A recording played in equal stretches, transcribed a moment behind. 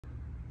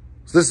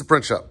So this is a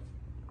print shop.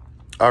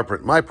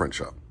 My print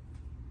shop.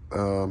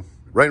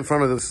 Right in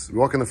front of this, you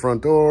walk in the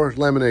front door,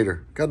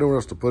 laminator. Got nowhere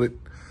else to put it.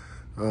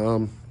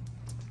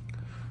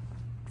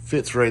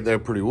 Fits right there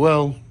pretty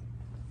well.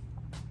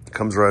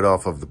 Comes right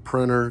off of the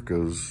printer,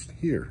 goes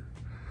here.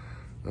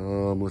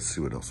 Let's see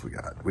what else we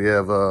got. We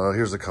have,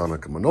 here's the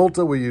Konica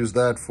Minolta. We use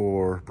that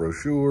for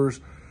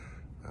brochures,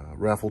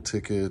 raffle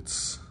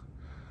tickets.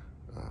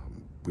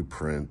 We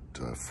print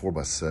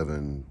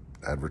 4x7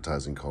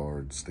 advertising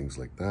cards, things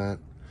like that.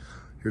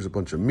 Here's a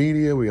bunch of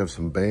media. We have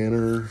some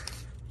banner,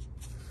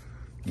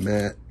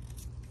 matte.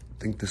 I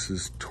think this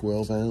is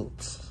 12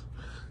 ounce.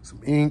 Some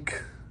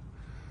ink,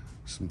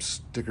 some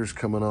stickers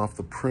coming off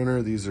the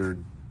printer. These are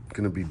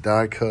gonna be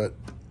die cut.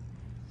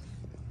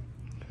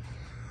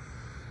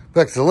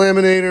 Back to the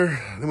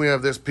laminator. Then we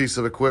have this piece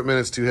of equipment.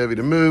 It's too heavy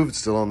to move. It's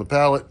still on the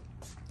pallet.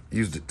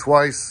 Used it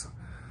twice.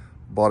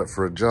 Bought it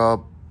for a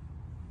job.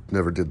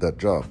 Never did that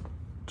job.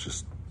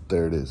 Just,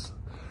 there it is.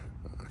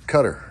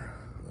 Cutter.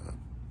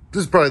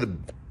 This is probably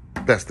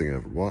the best thing I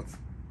ever bought.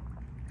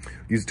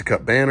 Used to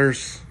cut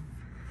banners,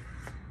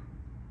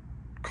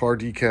 car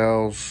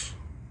decals,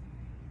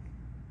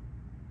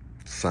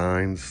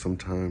 signs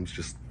sometimes,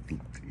 just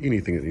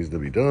anything that needs to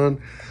be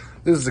done.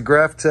 This is a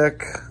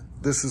Graphtec.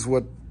 This is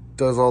what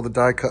does all the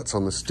die cuts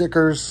on the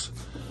stickers.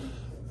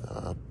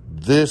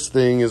 This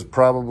thing is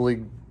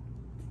probably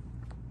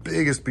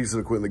biggest piece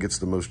of equipment that gets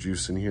the most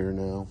use in here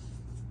now.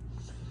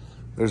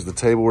 There's the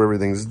table where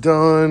everything's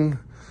done.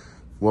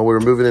 While we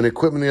were moving in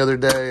equipment the other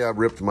day, I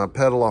ripped my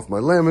pedal off my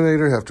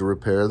laminator, have to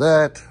repair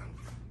that.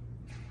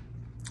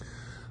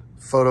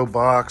 Photo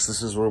box,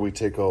 this is where we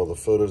take all the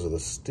photos of the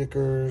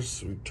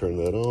stickers. We turn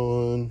that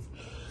on.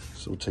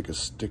 So we'll take a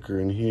sticker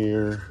in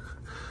here,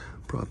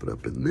 prop it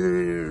up in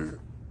there.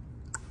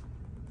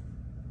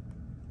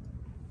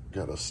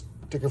 Got a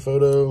sticker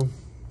photo.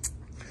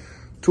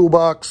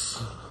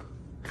 Toolbox.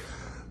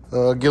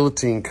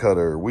 Guillotine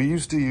cutter. We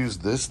used to use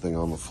this thing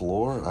on the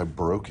floor. I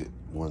broke it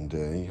one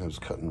day. I was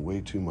cutting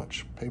way too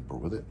much paper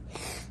with it.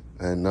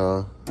 And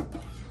now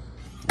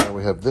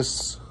we have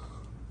this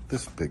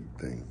big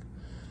thing.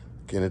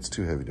 Again, it's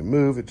too heavy to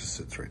move. It just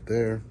sits right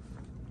there.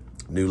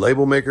 New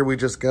label maker we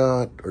just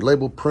got, or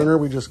label printer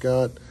we just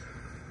got.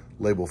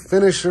 Label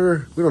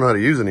finisher. We don't know how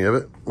to use any of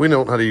it. We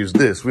know how to use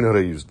this. We know how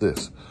to use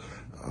this.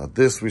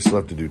 This we still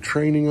have to do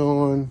training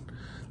on.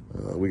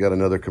 We got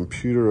another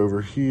computer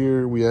over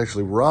here. We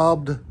actually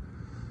robbed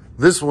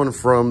this one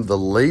from the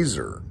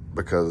laser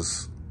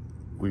because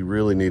we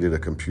really needed a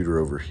computer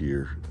over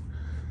here.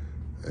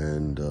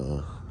 And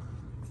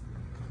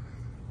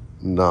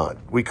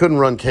we couldn't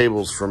run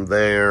cables from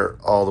there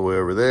all the way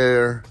over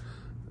there.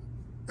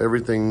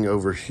 Everything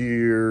over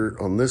here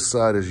on this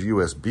side is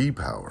USB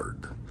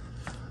powered,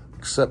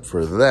 except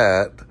for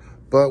that.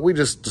 But we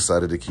just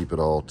decided to keep it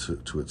all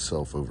to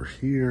itself over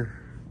here.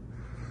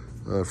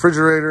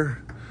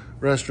 Refrigerator,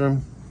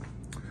 restroom.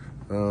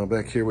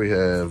 Back here we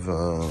have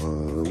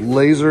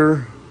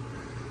laser.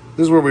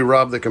 This is where we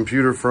robbed the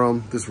computer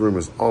from. This room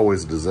is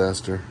always a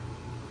disaster.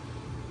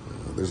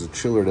 There's a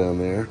chiller down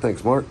there.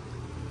 Thanks, Mark.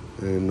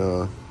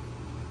 And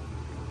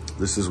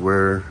this is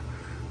where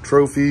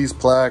trophies,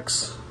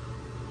 plaques,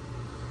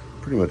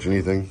 pretty much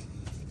anything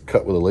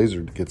cut with a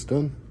laser gets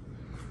done.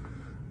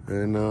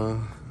 And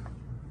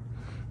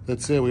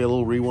that's it. We got a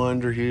little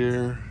rewinder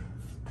here.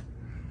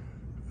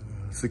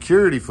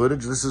 Security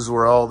footage. This is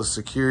where all the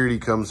security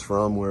comes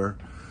from, where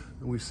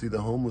we see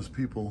the homeless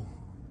people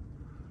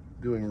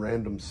doing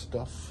random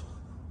stuff.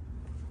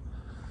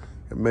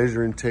 Got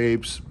measuring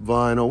tapes,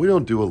 vinyl. We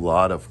don't do a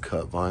lot of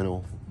cut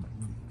vinyl.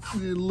 A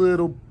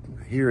little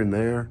here and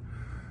there.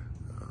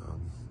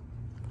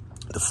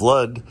 The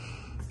flood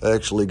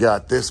actually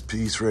got this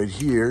piece right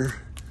here,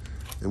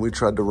 and we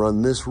tried to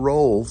run this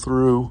roll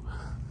through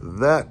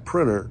that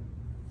printer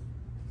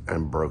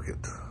and broke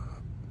it.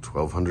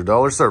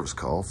 $1,200 service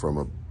call from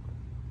a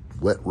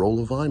wet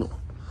roll of vinyl.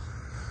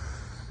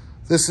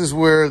 This is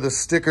where the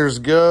stickers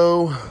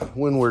go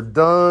when we're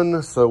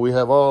done. So we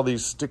have all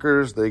these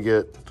stickers.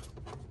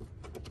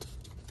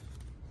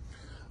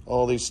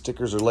 All these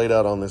stickers are laid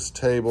out on this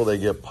table. They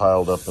get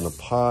piled up in a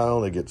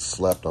pile. They get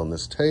slapped on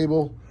this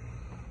table.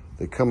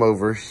 They come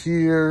over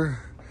here.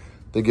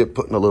 They get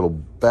put in a little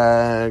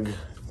bag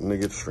and they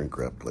get shrink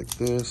wrapped like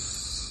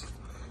this.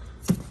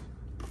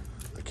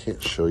 I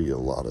can't show you a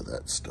lot of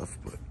that stuff,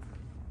 but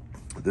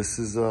this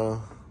is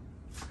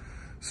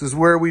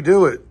where we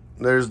do it.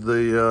 There's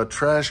the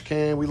trash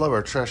can. We love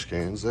our trash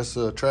cans. That's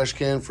a trash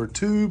can for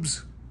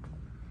tubes.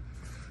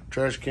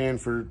 Trash can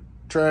for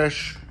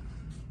trash.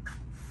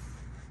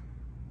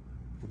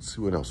 Let's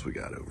see what else we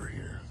got over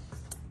here.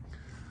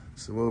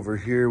 So over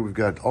here, we've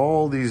got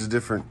all these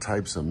different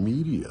types of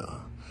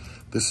media.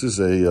 This is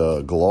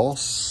a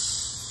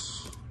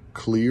gloss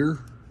clear.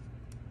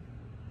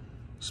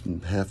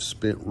 Some half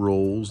spent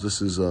rolls.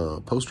 This is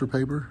poster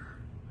paper.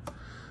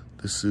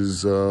 This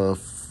is this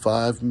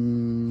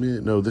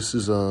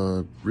is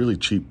a really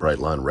cheap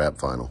Brightline wrap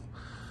vinyl.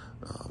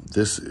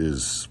 This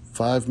is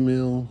 5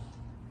 mil.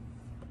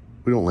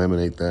 We don't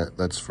laminate that.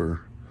 That's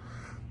for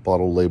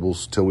bottle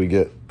labels till we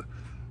get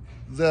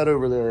that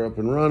over there up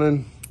and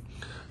running.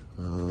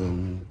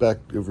 Back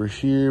over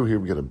here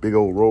we got a big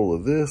old roll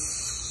of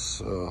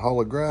this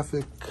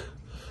holographic.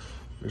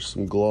 There's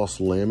some gloss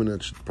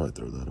laminate. Should probably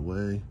throw that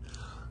away.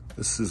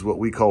 This is what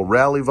we call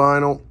rally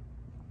vinyl.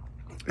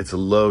 It's a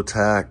low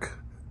tack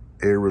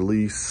air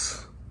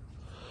release.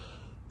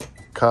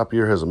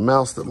 Copier has a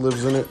mouse that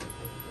lives in it.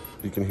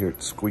 You can hear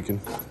it squeaking.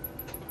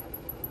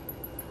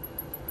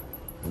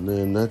 And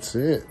then that's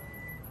it.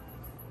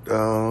 You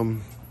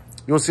want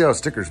to see how a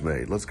sticker's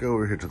made? Let's go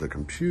over here to the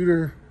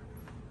computer.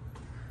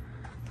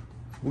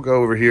 We'll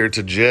go over here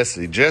to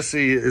Jesse.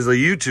 Jesse is a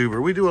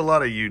YouTuber. We do a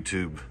lot of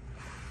YouTube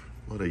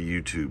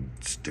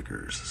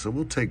stickers. So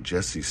we'll take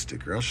Jesse's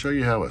sticker. I'll show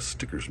you how a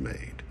sticker's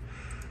made.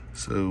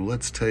 So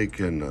let's take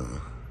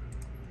and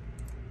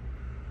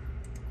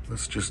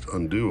let's just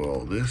undo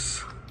all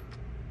this.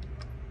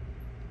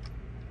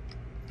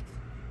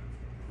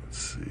 Let's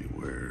see,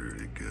 where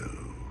did it go?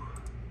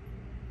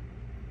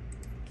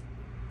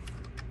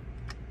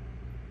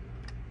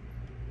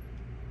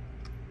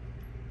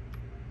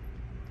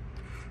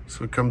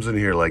 So it comes in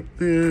here like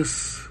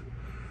this.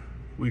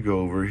 We go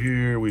over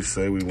here, we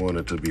say we want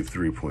it to be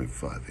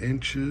 3.5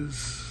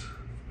 inches.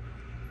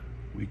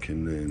 We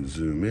can then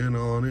zoom in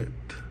on it.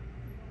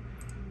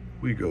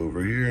 We go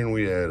over here and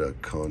we add a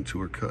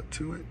contour cut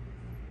to it.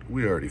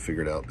 We already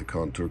figured out the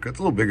contour cut. It's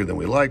a little bigger than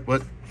we like,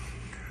 but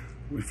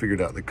we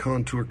figured out the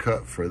contour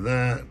cut for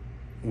that.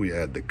 We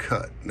add the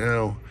cut.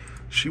 Now,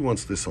 she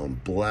wants this on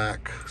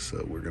black,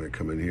 so we're gonna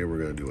come in here, we're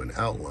gonna do an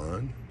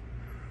outline.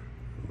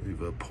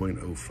 Leave a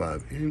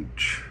 0.05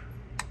 inch.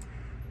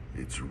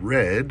 It's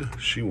red.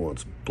 She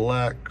wants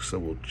black, so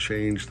we'll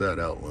change that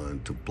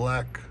outline to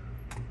black.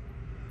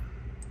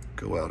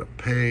 Go out a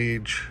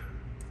page.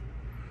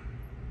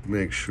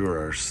 Make sure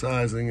our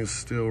sizing is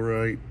still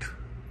right.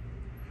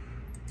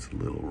 It's a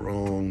little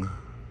wrong.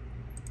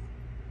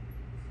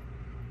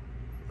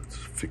 Let's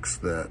fix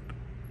that.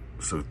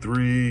 So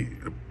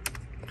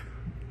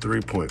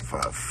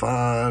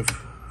 3.55.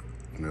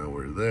 Now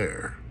we're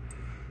there.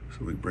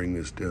 So we bring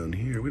this down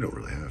here. We don't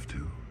really have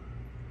to.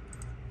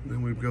 And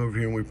then we go over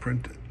here and we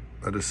print it.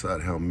 I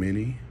decide how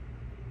many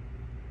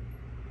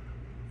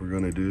we're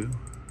gonna do.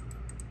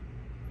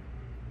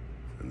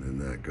 And then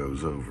that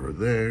goes over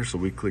there. So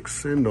we click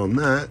send on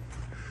that.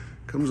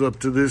 Comes up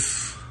to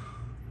this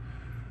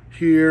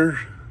here.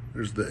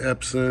 There's the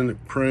Epson,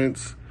 it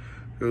prints.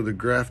 Go to the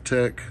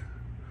Graphtec.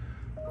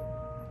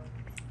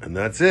 And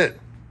that's it.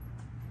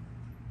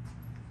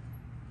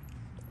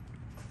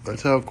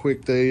 That's how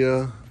quick they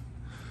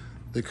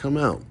come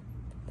out.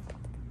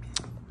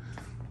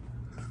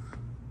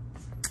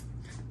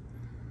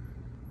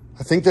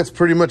 I think that's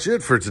pretty much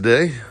it for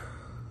today.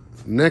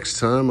 Next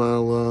time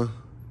I'll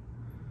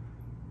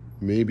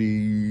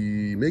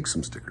maybe make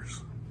some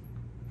stickers.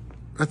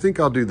 I think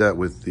I'll do that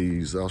with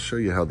these. I'll show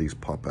you how these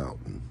pop out.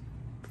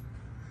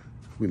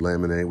 We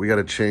laminate. We got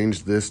to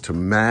change this to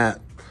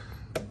matte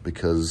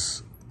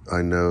because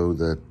I know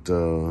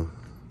that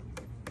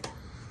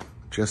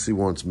Jesse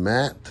wants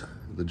matte.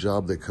 The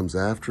job that comes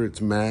after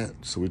it's matte,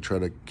 so we try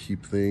to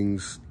keep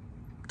things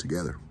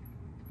together.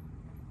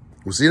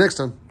 We'll see you next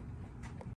time.